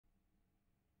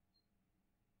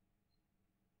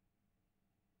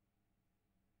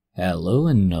Hello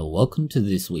and welcome to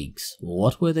this week's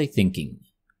What Were They Thinking?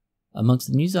 Amongst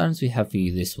the news items we have for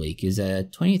you this week is a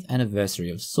 20th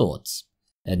anniversary of sorts.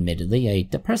 Admittedly a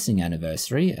depressing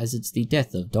anniversary, as it's the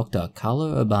death of Dr.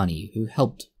 Carlo Urbani, who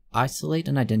helped isolate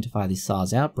and identify the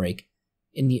SARS outbreak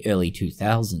in the early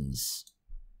 2000s.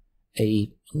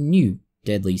 A new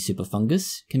deadly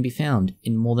superfungus can be found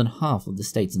in more than half of the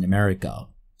states in America.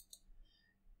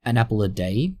 An apple a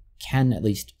day can at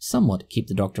least somewhat keep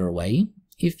the doctor away,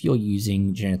 if you're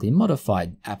using genetically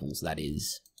modified apples, that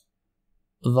is.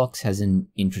 Vox has an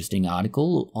interesting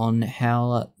article on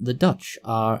how the Dutch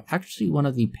are actually one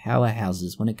of the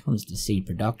powerhouses when it comes to seed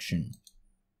production.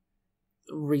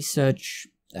 Research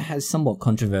has somewhat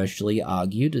controversially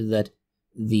argued that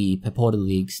the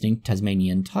purportedly extinct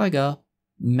Tasmanian tiger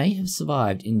may have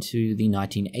survived into the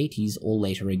 1980s or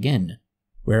later again,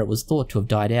 where it was thought to have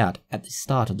died out at the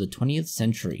start of the 20th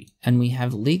century. And we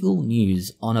have legal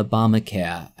news on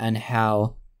Obamacare and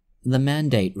how the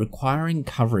mandate requiring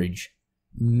coverage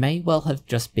may well have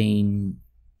just been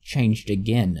changed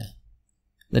again.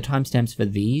 The timestamps for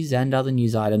these and other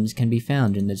news items can be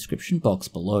found in the description box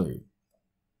below.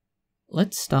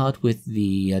 Let's start with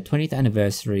the 20th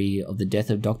anniversary of the death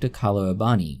of Dr. Carlo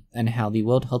Urbani and how the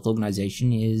World Health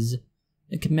Organization is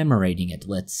commemorating it,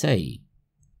 let's say.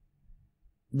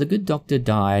 The good doctor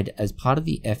died as part of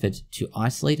the effort to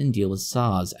isolate and deal with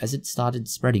SARS as it started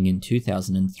spreading in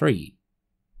 2003.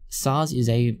 SARS is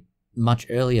a much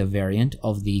earlier variant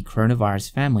of the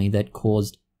coronavirus family that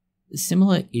caused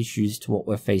similar issues to what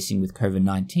we're facing with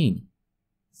COVID-19.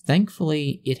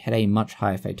 Thankfully, it had a much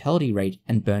higher fatality rate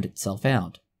and burnt itself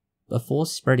out, before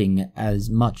spreading as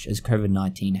much as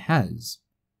COVID-19 has.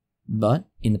 But,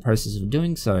 in the process of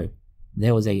doing so,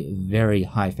 there was a very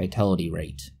high fatality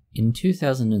rate. In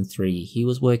 2003, he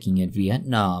was working in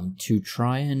Vietnam to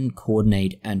try and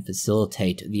coordinate and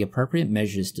facilitate the appropriate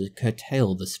measures to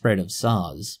curtail the spread of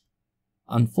SARS.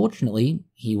 Unfortunately,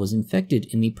 he was infected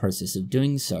in the process of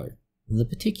doing so. The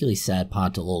particularly sad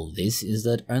part to all of this is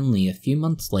that only a few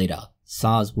months later,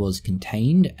 SARS was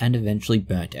contained and eventually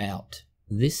burnt out.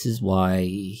 This is why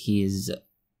his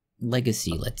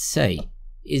legacy, let's say,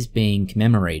 is being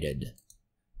commemorated.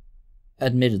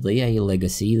 Admittedly, a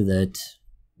legacy that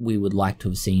we would like to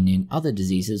have seen in other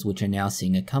diseases which are now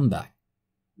seeing a comeback,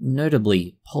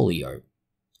 notably polio.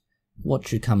 What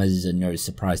should come as no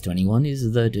surprise to anyone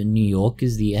is that New York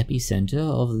is the epicenter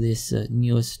of this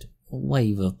newest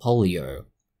wave of polio.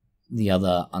 The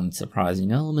other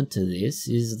unsurprising element to this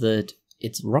is that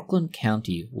it's Rockland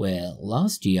County where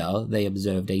last year they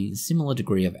observed a similar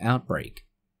degree of outbreak.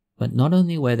 But not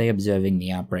only were they observing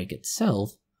the outbreak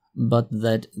itself, but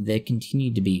that there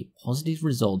continued to be positive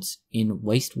results in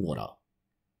wastewater.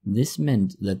 This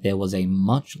meant that there was a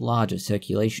much larger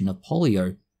circulation of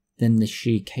polio than the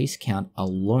sheer case count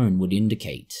alone would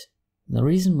indicate. The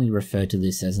reason we refer to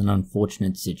this as an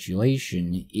unfortunate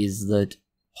situation is that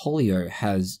polio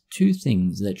has two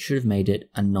things that should have made it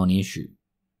a non-issue.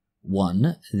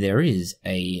 One, there is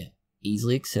a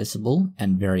easily accessible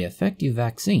and very effective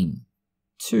vaccine.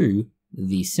 Two,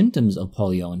 the symptoms of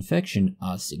polio infection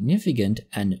are significant,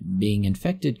 and being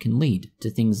infected can lead to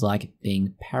things like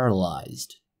being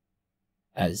paralyzed.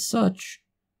 As such,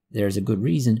 there is a good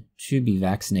reason to be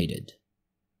vaccinated.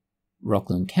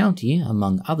 Rockland County,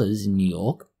 among others in New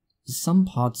York, some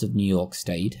parts of New York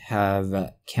State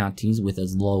have counties with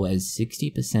as low as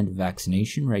 60%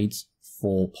 vaccination rates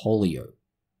for polio.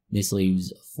 This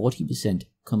leaves 40%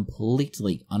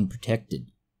 completely unprotected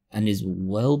and is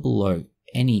well below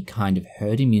any kind of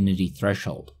herd immunity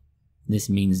threshold. This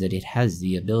means that it has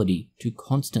the ability to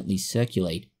constantly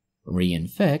circulate,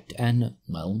 reinfect, and,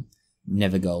 well,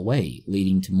 never go away,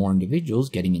 leading to more individuals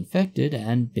getting infected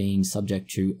and being subject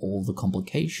to all the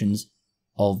complications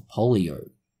of polio.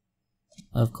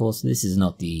 Of course, this is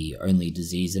not the only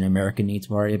disease that America needs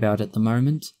to worry about at the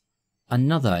moment.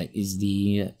 Another is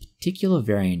the particular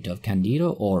variant of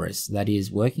Candida auris that is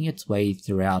working its way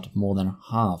throughout more than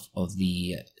half of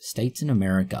the states in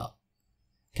America.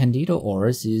 Candida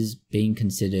auris is being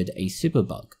considered a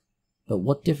superbug, but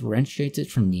what differentiates it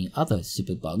from the other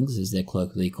superbugs, as they're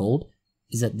colloquially called,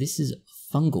 is that this is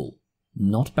fungal,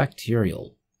 not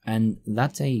bacterial, and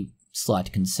that's a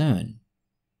slight concern.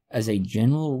 As a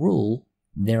general rule,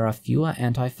 there are fewer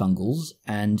antifungals,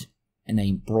 and in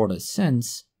a broader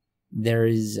sense, there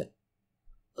is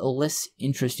less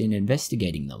interest in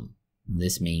investigating them.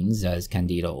 This means as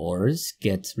Candida auris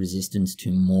gets resistance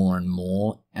to more and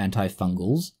more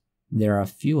antifungals, there are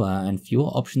fewer and fewer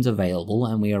options available,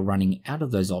 and we are running out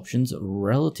of those options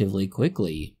relatively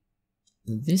quickly.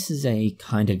 This is a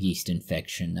kind of yeast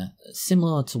infection,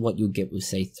 similar to what you'll get with,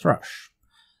 say, thrush.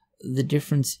 The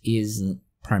difference is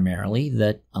primarily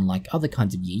that, unlike other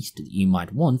kinds of yeast that you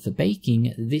might want for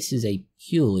baking, this is a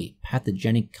purely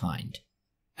pathogenic kind.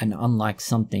 And unlike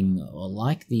something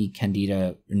like the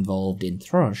candida involved in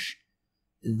thrush,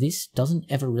 this doesn't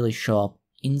ever really show up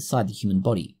inside the human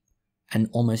body, and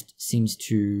almost seems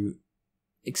to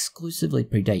exclusively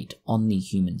predate on the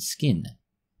human skin.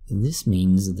 This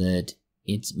means that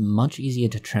it's much easier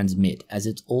to transmit, as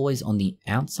it's always on the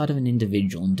outside of an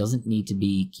individual and doesn't need to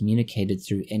be communicated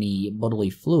through any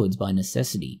bodily fluids by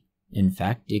necessity. In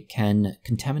fact, it can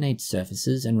contaminate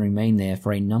surfaces and remain there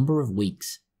for a number of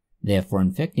weeks, therefore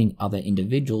infecting other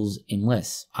individuals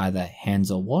unless either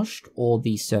hands are washed or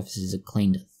the surfaces are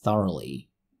cleaned thoroughly.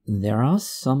 There are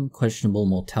some questionable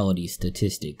mortality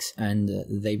statistics, and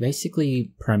they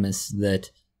basically premise that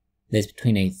there's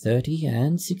between a 30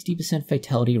 and 60%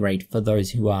 fatality rate for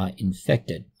those who are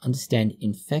infected. Understand,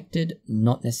 infected,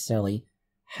 not necessarily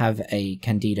have a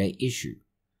candida issue.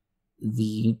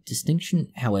 The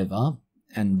distinction, however,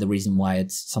 and the reason why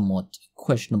it's somewhat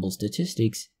questionable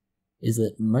statistics, is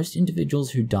that most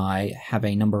individuals who die have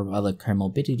a number of other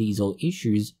comorbidities or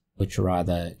issues which are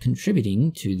either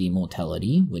contributing to the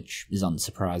mortality, which is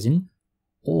unsurprising,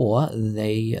 or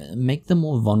they make them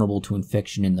more vulnerable to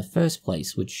infection in the first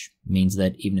place, which means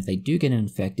that even if they do get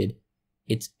infected,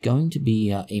 it's going to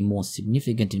be a more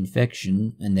significant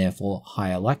infection and therefore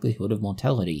higher likelihood of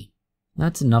mortality.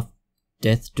 That's enough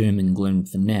death, doom, and gloom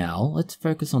for now. Let's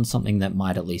focus on something that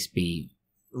might at least be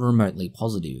remotely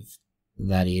positive.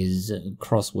 That is,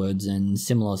 crosswords and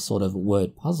similar sort of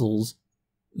word puzzles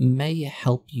may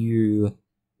help you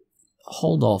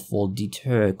hold off or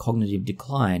deter cognitive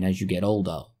decline as you get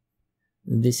older.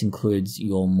 This includes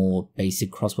your more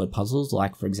basic crossword puzzles,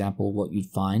 like for example what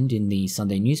you'd find in the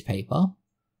Sunday newspaper,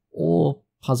 or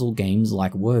puzzle games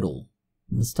like Wordle.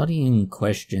 The study in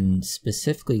question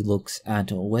specifically looks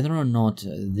at whether or not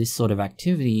this sort of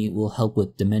activity will help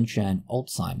with dementia and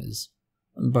Alzheimer's.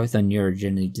 Both are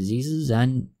neurodegenerative diseases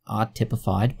and are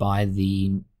typified by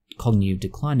the cognitive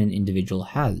decline an individual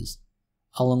has,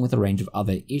 along with a range of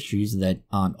other issues that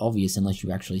aren't obvious unless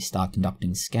you actually start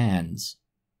conducting scans.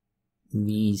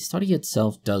 The study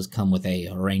itself does come with a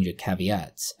range of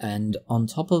caveats, and on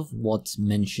top of what's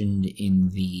mentioned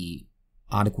in the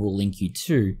article we'll link you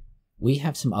to, we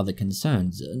have some other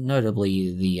concerns,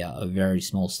 notably the very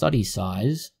small study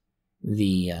size,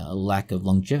 the lack of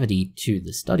longevity to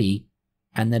the study,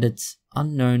 and that it's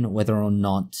unknown whether or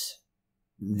not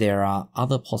there are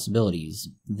other possibilities.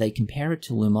 They compare it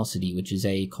to Lumosity, which is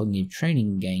a cognitive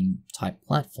training game type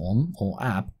platform or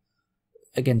app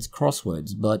against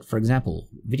crosswords, but for example,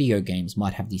 video games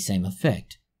might have the same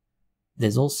effect.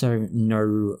 There's also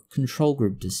no control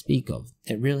group to speak of.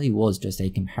 It really was just a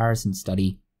comparison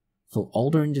study for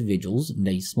older individuals, and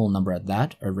a small number at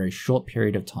that, over a short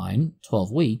period of time,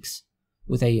 12 weeks,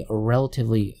 with a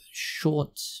relatively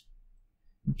short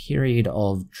period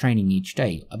of training each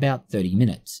day, about 30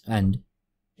 minutes, and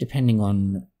depending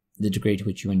on the degree to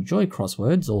which you enjoy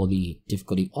crosswords or the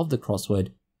difficulty of the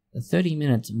crossword, 30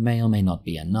 minutes may or may not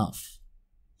be enough.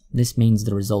 This means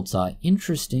the results are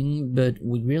interesting, but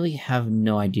we really have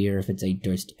no idea if it's a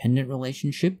dose-dependent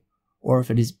relationship or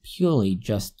if it is purely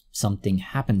just something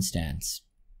happenstance.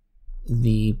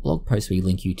 The blog post we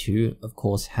link you to, of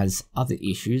course, has other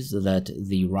issues that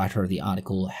the writer of the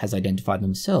article has identified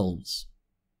themselves.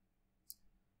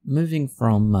 Moving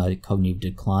from cognitive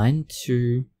decline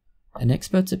to an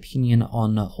expert's opinion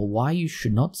on why you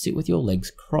should not sit with your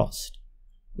legs crossed,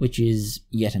 which is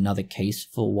yet another case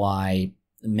for why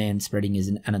manspreading is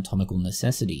an anatomical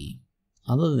necessity.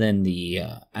 Other than the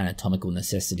anatomical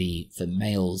necessity for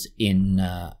males in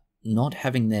not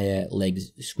having their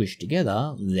legs squished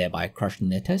together, thereby crushing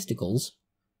their testicles,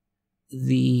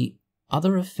 the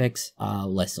other effects are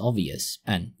less obvious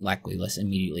and likely less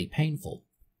immediately painful.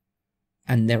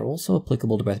 And they're also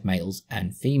applicable to both males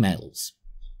and females.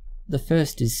 The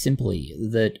first is simply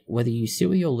that whether you sit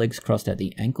with your legs crossed at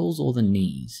the ankles or the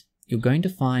knees, you're going to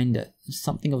find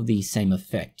something of the same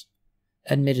effect.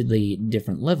 Admittedly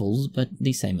different levels, but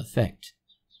the same effect.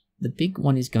 The big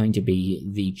one is going to be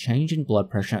the change in blood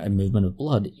pressure and movement of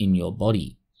blood in your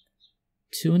body.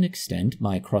 To an extent,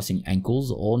 by crossing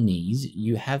ankles or knees,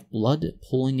 you have blood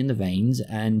pooling in the veins,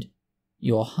 and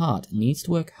your heart needs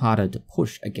to work harder to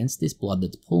push against this blood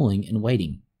that's pooling and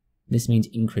waiting. This means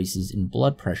increases in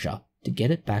blood pressure to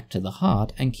get it back to the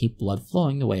heart and keep blood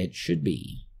flowing the way it should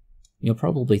be. You're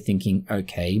probably thinking,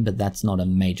 okay, but that's not a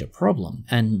major problem,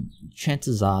 and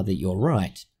chances are that you're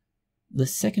right. The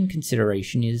second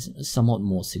consideration is somewhat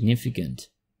more significant.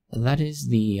 That is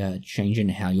the change in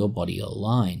how your body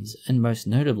aligns, and most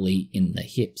notably in the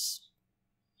hips.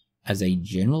 as a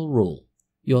general rule,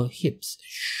 your hips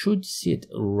should sit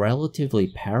relatively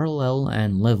parallel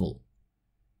and level.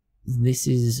 This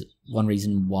is one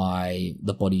reason why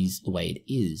the body's the way it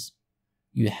is.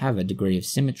 You have a degree of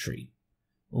symmetry.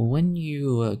 When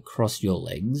you cross your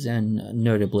legs, and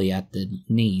notably at the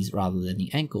knees rather than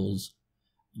the ankles,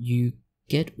 you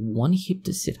get one hip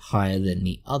to sit higher than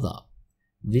the other.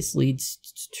 This leads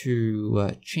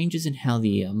to changes in how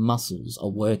the muscles are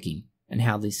working and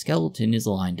how the skeleton is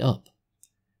lined up.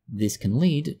 This can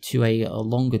lead to a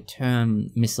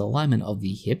longer-term misalignment of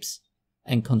the hips,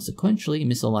 and consequently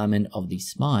misalignment of the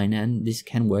spine, and this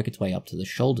can work its way up to the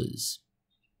shoulders.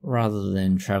 Rather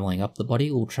than traveling up the body,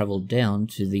 it will travel down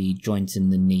to the joints in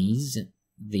the knees,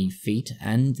 the feet,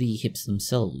 and the hips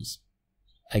themselves.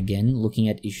 Again, looking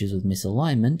at issues with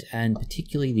misalignment, and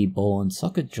particularly the ball and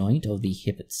socket joint of the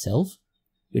hip itself,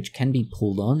 which can be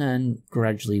pulled on and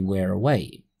gradually wear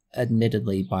away.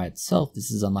 Admittedly, by itself,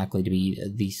 this is unlikely to be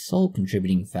the sole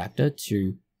contributing factor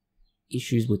to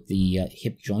issues with the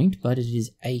hip joint, but it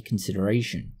is a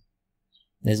consideration.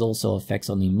 There's also effects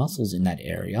on the muscles in that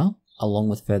area, along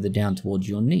with further down towards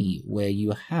your knee, where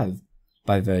you have,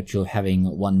 by virtue of having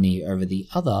one knee over the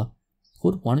other,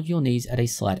 put one of your knees at a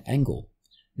slight angle,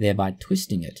 thereby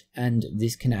twisting it, and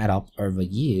this can add up over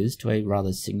years to a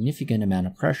rather significant amount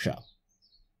of pressure.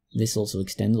 This also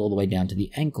extends all the way down to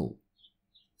the ankle.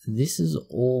 This is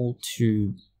all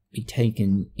to be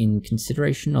taken in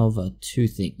consideration of two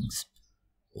things.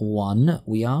 One,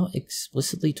 we are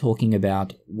explicitly talking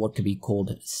about what could be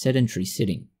called sedentary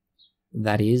sitting.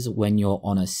 That is, when you're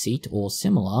on a seat or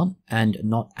similar and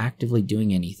not actively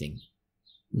doing anything.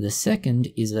 The second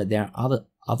is that there are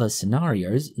other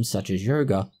scenarios, such as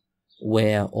yoga,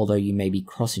 where although you may be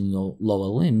crossing your lower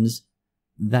limbs,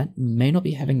 that may not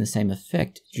be having the same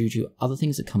effect due to other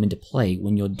things that come into play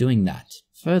when you're doing that.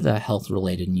 Further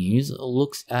health-related news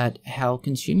looks at how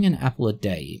consuming an apple a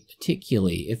day,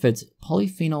 particularly if it's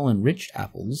polyphenol-enriched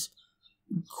apples,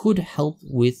 could help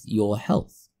with your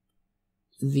health.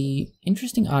 The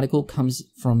interesting article comes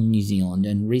from New Zealand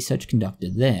and research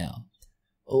conducted there.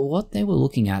 What they were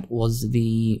looking at was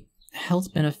the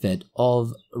health benefit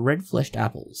of red-fleshed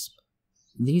apples.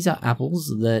 These are apples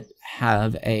that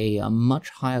have a much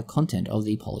higher content of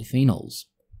the polyphenols.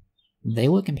 They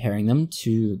were comparing them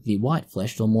to the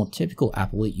white-fleshed or more typical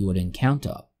apple that you would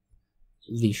encounter.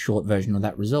 The short version of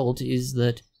that result is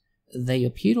that they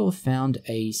appear to have found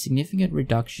a significant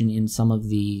reduction in some of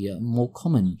the more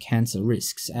common cancer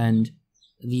risks and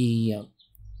the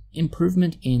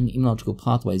improvement in immunological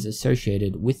pathways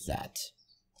associated with that.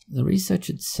 The research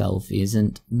itself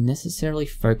isn't necessarily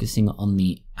focusing on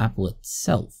the apple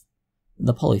itself.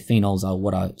 The polyphenols are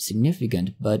what are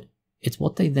significant, but it's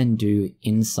what they then do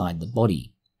inside the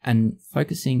body, and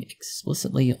focusing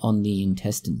explicitly on the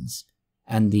intestines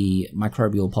and the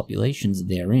microbial populations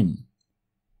therein.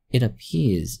 It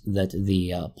appears that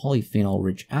the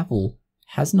polyphenol-rich apple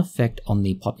has an effect on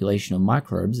the population of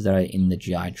microbes that are in the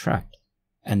GI tract,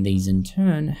 and these in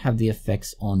turn have the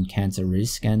effects on cancer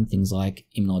risk and things like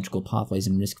immunological pathways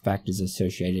and risk factors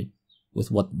associated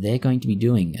with what they're going to be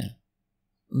doing.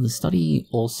 The study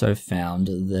also found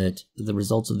that the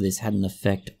results of this had an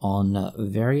effect on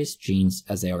various genes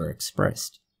as they were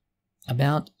expressed.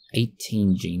 About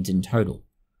 18 genes in total,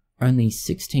 only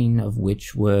 16 of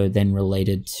which were then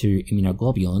related to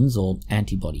immunoglobulins or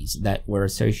antibodies that were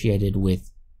associated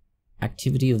with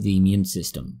activity of the immune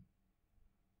system.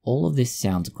 All of this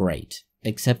sounds great,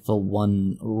 except for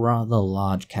one rather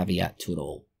large caveat to it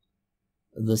all.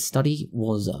 The study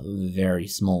was very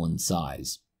small in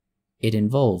size. It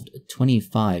involved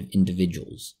 25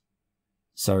 individuals.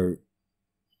 So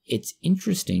it's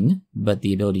interesting, but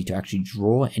the ability to actually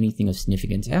draw anything of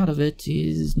significance out of it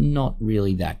is not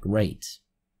really that great.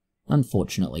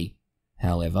 Unfortunately,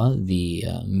 however, the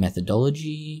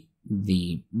methodology,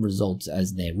 the results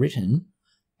as they're written,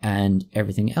 and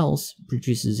everything else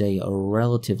produces a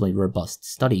relatively robust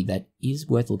study that is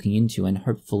worth looking into and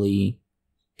hopefully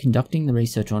conducting the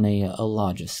research on a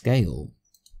larger scale.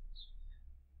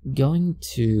 Going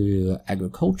to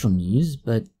agricultural news,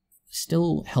 but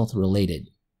still health related.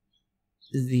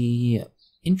 The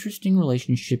interesting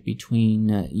relationship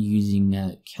between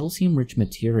using calcium-rich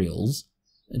materials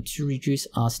to reduce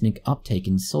arsenic uptake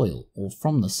in soil or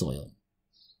from the soil.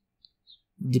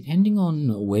 Depending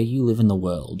on where you live in the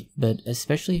world, but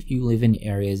especially if you live in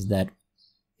areas that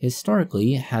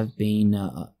historically have been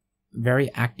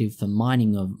very active for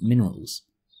mining of minerals,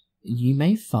 you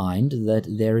may find that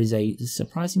there is a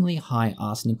surprisingly high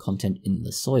arsenic content in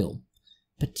the soil,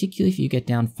 particularly if you get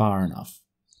down far enough.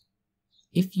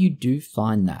 If you do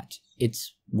find that,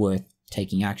 it's worth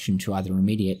taking action to either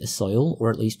remediate the soil or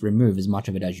at least remove as much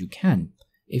of it as you can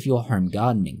if you're home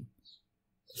gardening.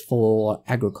 For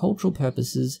agricultural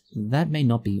purposes, that may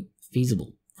not be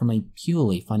feasible from a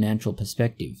purely financial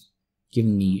perspective,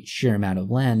 given the sheer amount of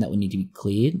land that would need to be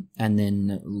cleared and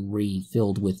then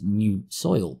refilled with new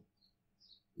soil.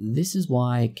 This is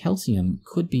why calcium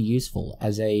could be useful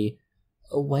as a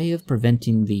way of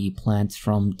preventing the plants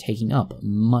from taking up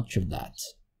much of that.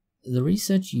 The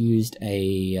research used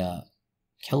a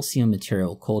calcium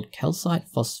material called calcite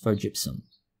phosphogypsum.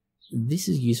 This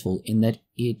is useful in that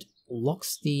it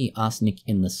locks the arsenic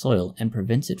in the soil and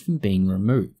prevents it from being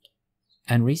removed.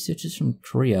 And researchers from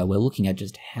Korea were looking at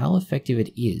just how effective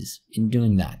it is in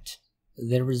doing that.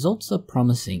 Their results are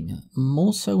promising,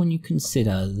 more so when you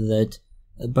consider that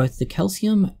both the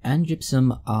calcium and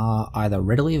gypsum are either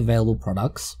readily available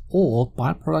products or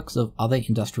byproducts of other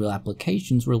industrial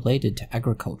applications related to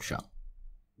agriculture.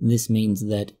 This means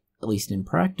that, at least in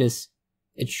practice,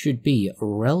 it should be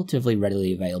relatively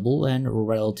readily available and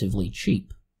relatively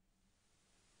cheap.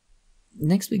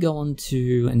 Next we go on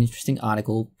to an interesting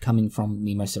article coming from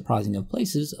the most surprising of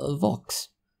places, Vox.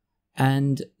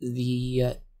 And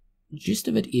the gist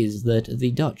of it is that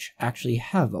the Dutch actually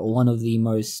have one of the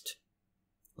most,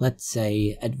 let's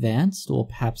say, advanced or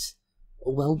perhaps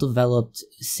well-developed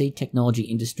seed technology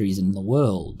industries in the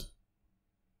world.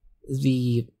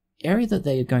 The area that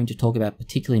they are going to talk about,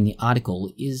 particularly in the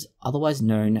article, is otherwise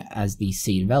known as the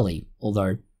Seed Valley,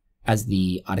 although, as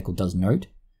the article does note,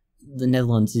 the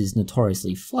Netherlands is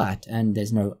notoriously flat and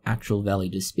there's no actual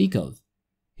valley to speak of.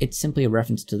 It's simply a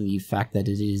reference to the fact that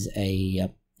it is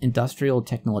a industrial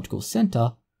technological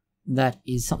center that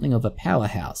is something of a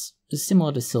powerhouse,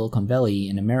 similar to Silicon Valley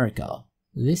in America.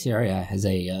 This area has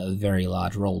a very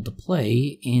large role to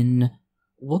play in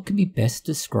what could be best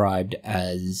described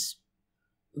as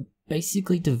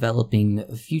basically developing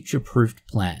future-proofed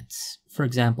plants. For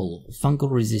example,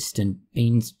 fungal-resistant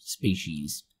bean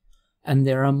species. And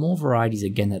there are more varieties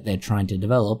again that they're trying to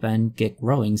develop and get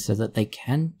growing so that they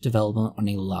can develop on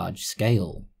a large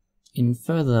scale. In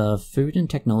further food and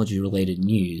technology related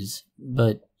news,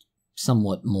 but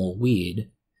somewhat more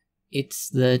weird, it's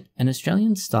that an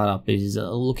Australian startup is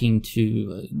looking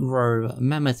to grow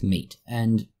mammoth meat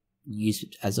and use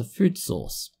it as a food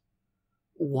source.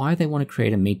 Why they want to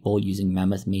create a meatball using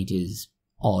mammoth meat is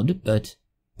odd, but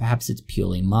perhaps it's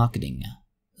purely marketing.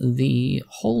 The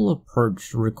whole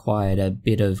approach required a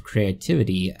bit of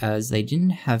creativity as they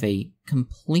didn't have a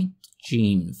complete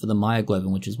gene for the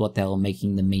myoglobin, which is what they were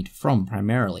making the meat from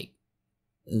primarily.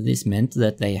 This meant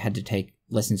that they had to take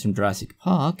lessons from Jurassic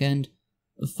Park and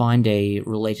find a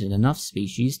related enough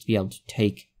species to be able to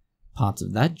take parts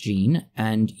of that gene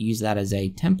and use that as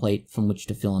a template from which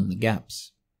to fill in the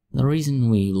gaps. The reason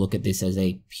we look at this as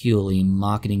a purely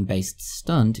marketing-based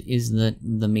stunt is that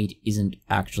the meat isn't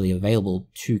actually available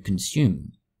to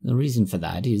consume. The reason for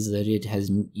that is that it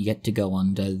has yet to go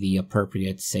under the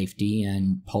appropriate safety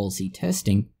and policy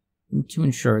testing to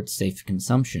ensure it's safe for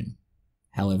consumption.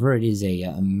 However, it is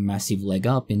a massive leg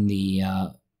up in the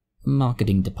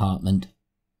marketing department.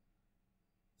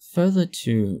 Further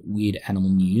to weird animal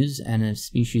news, and a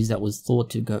species that was thought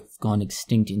to have gone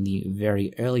extinct in the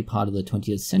very early part of the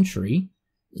 20th century,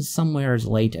 somewhere as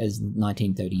late as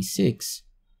 1936,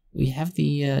 we have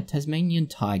the Tasmanian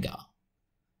tiger.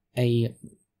 A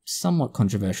somewhat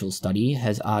controversial study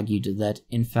has argued that,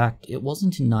 in fact, it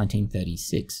wasn't in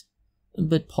 1936,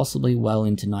 but possibly well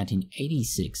into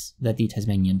 1986 that the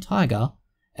Tasmanian tiger,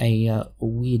 a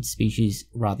weird species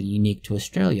rather unique to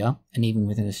Australia, and even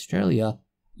within Australia,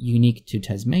 unique to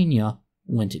Tasmania,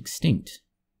 went extinct.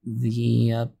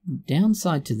 The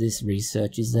downside to this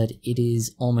research is that it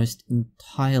is almost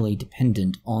entirely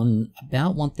dependent on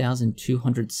about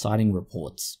 1,200 sighting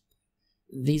reports.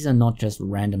 These are not just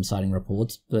random sighting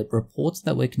reports, but reports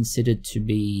that were considered to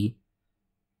be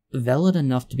valid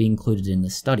enough to be included in the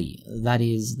study. That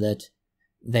is, that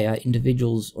they are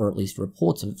individuals, or at least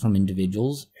reports from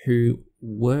individuals, who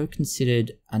were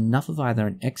considered enough of either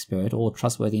an expert or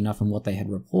trustworthy enough in what they had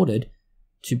reported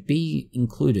to be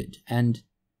included, and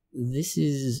this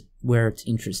is where it's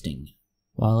interesting.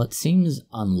 While it seems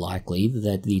unlikely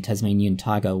that the Tasmanian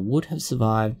tiger would have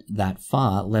survived that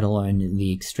far, let alone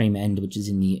the extreme end which is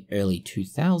in the early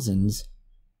 2000s,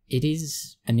 it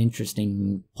is an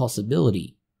interesting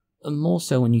possibility, more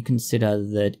so when you consider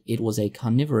that it was a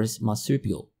carnivorous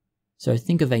marsupial, so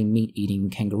think of a meat-eating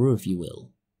kangaroo if you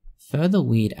will. Further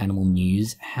weird animal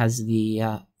news has the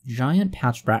giant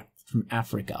pouched rat from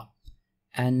Africa,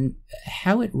 and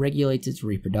how it regulates its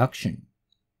reproduction.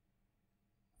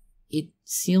 It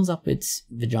seals up its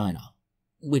vagina,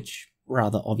 which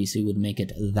rather obviously would make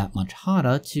it that much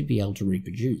harder to be able to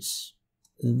reproduce.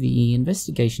 The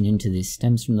investigation into this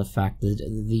stems from the fact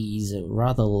that these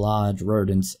rather large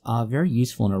rodents are very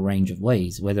useful in a range of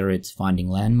ways, whether it's finding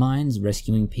landmines,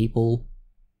 rescuing people,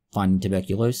 finding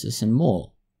tuberculosis, and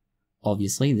more.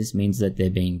 Obviously, this means that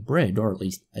they're being bred, or at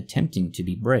least attempting to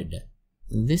be bred.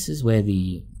 This is where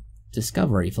the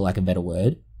discovery, for lack of a better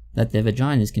word, that their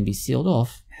vaginas can be sealed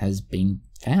off has been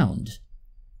found.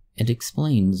 It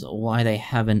explains why they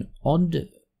have an odd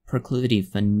proclivity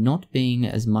for not being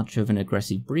as much of an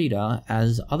aggressive breeder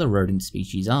as other rodent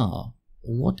species are.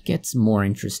 What gets more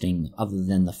interesting, other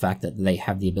than the fact that they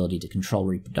have the ability to control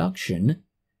reproduction,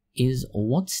 is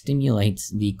what stimulates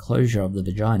the closure of the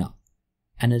vagina,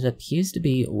 and it appears to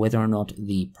be whether or not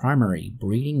the primary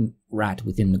breeding rat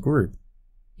within the group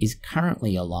is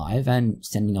currently alive and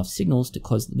sending off signals to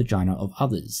close the vagina of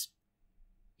others.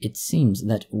 It seems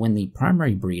that when the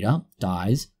primary breeder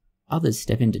dies, others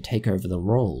step in to take over the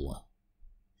role.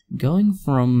 Going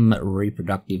from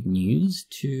reproductive news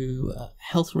to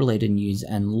health-related news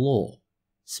and law,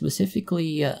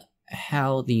 specifically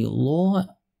how the law,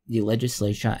 the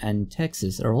legislature, and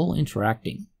Texas are all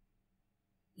interacting.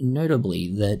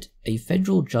 Notably that a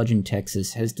federal judge in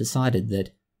Texas has decided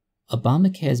that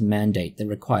Obamacare's mandate that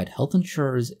required health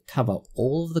insurers cover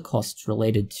all of the costs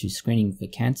related to screening for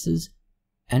cancers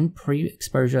and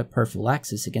pre-exposure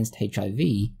prophylaxis against HIV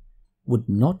would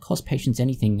not cost patients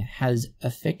anything has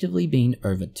effectively been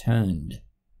overturned.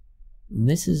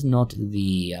 This is not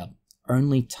the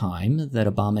only time that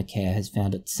Obamacare has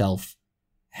found itself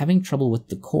having trouble with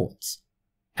the courts,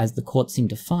 as the courts seem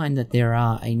to find that there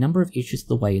are a number of issues with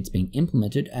the way it's being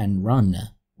implemented and run.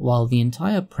 While the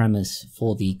entire premise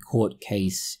for the court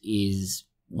case is,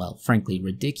 well, frankly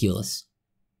ridiculous,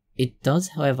 it does,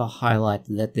 however, highlight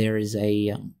that there is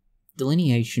a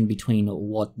delineation between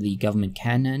what the government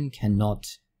can and cannot,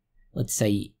 let's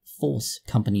say, force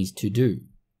companies to do.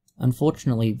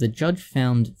 Unfortunately, the judge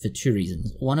found for two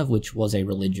reasons, one of which was a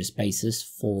religious basis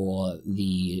for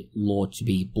the law to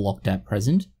be blocked at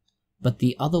present, but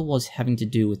the other was having to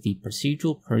do with the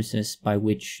procedural process by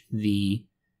which the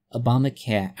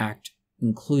Obamacare Act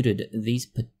included these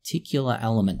particular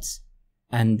elements,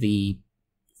 and the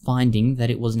finding that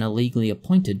it was an illegally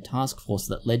appointed task force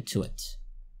that led to it.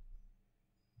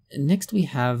 Next we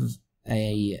have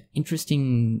a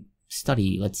interesting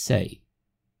study, let's say,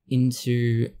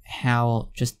 into how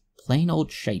just plain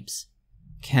old shapes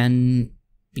can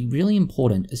be really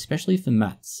important, especially for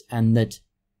maths, and that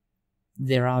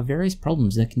there are various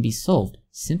problems that can be solved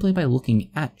simply by looking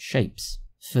at shapes.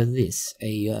 For this,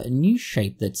 a new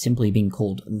shape that's simply been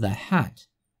called the hat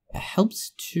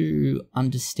helps to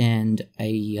understand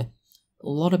a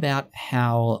lot about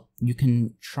how you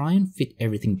can try and fit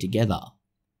everything together.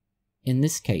 In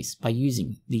this case, by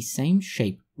using the same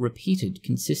shape repeated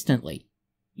consistently,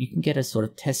 you can get a sort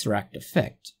of tesseract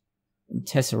effect.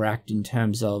 Tesseract, in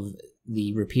terms of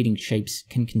the repeating shapes,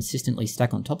 can consistently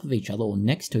stack on top of each other or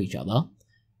next to each other,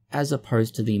 as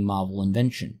opposed to the Marvel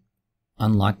invention.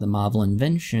 Unlike the Marvel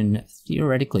invention,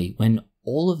 theoretically, when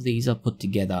all of these are put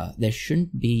together, there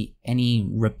shouldn't be any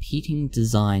repeating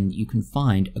design you can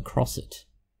find across it.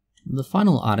 The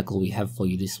final article we have for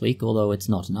you this week, although it's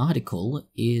not an article,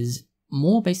 is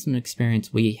more based on an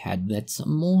experience we had that's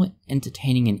more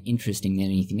entertaining and interesting than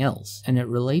anything else, and it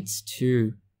relates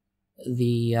to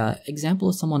the example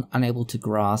of someone unable to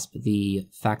grasp the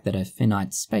fact that a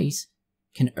finite space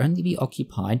can only be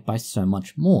occupied by so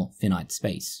much more finite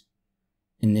space.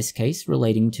 In this case,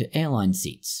 relating to airline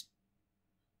seats.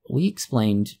 We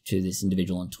explained to this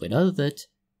individual on Twitter that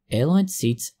airline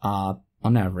seats are,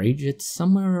 on average, it's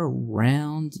somewhere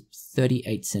around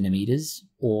 38 centimeters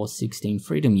or 16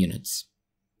 freedom units.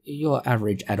 Your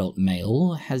average adult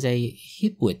male has a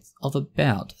hip width of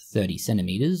about 30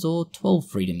 centimeters or 12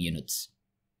 freedom units.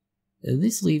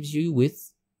 This leaves you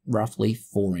with roughly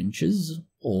 4 inches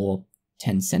or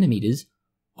 10 centimeters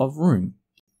of room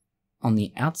on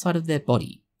the outside of their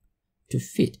body to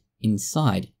fit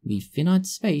inside the finite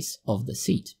space of the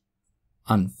seat.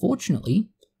 Unfortunately,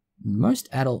 most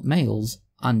adult males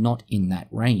are not in that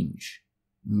range.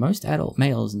 Most adult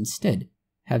males instead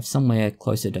have somewhere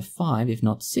closer to 5 if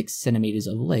not 6 centimeters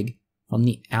of leg from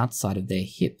the outside of their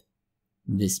hip.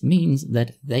 This means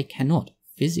that they cannot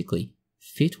physically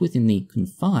fit within the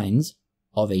confines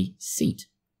of a seat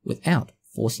without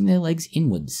forcing their legs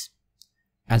inwards.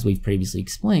 As we've previously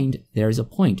explained, there is a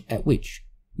point at which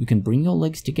you can bring your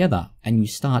legs together and you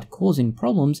start causing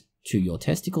problems to your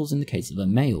testicles in the case of a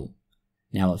male.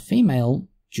 Now, a female,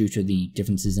 due to the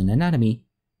differences in anatomy,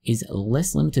 is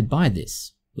less limited by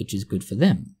this, which is good for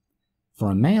them. For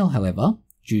a male, however,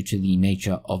 due to the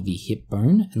nature of the hip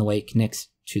bone and the way it connects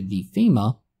to the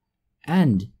femur,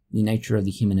 and the nature of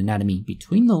the human anatomy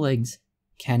between the legs,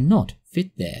 cannot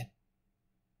fit there.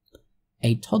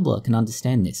 A toddler can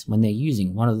understand this when they're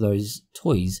using one of those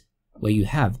toys where you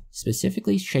have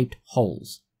specifically shaped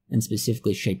holes and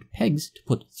specifically shaped pegs to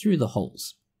put through the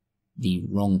holes. The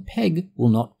wrong peg will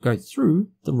not go through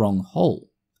the wrong hole.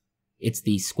 It's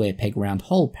the square peg round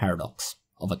hole paradox,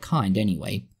 of a kind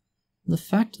anyway. The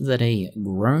fact that a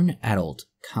grown adult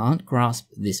can't grasp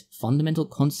this fundamental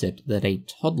concept that a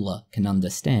toddler can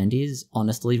understand is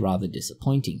honestly rather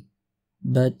disappointing.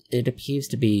 But it appears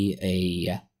to be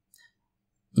a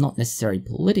not necessarily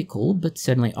political, but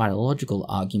certainly ideological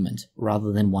argument,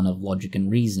 rather than one of logic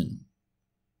and reason.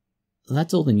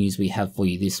 That's all the news we have for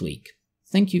you this week.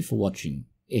 Thank you for watching.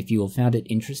 If you have found it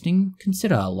interesting,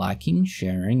 consider liking,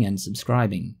 sharing, and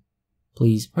subscribing.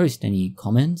 Please post any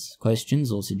comments,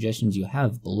 questions, or suggestions you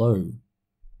have below.